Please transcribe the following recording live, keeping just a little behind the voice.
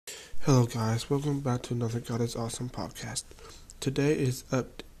Hello, guys. Welcome back to another God is Awesome podcast. Today is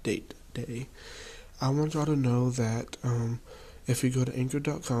update day. I want y'all to know that if you go to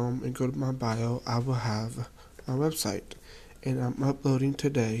anchor.com and go to my bio, I will have my website. And I'm uploading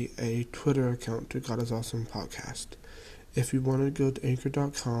today a Twitter account to God is Awesome podcast. If you want to go to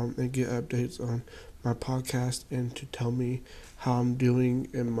anchor.com and get updates on my podcast and to tell me how I'm doing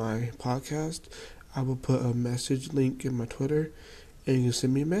in my podcast, I will put a message link in my Twitter and you can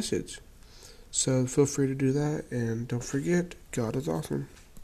send me a message. So feel free to do that, and don't forget, God is awesome.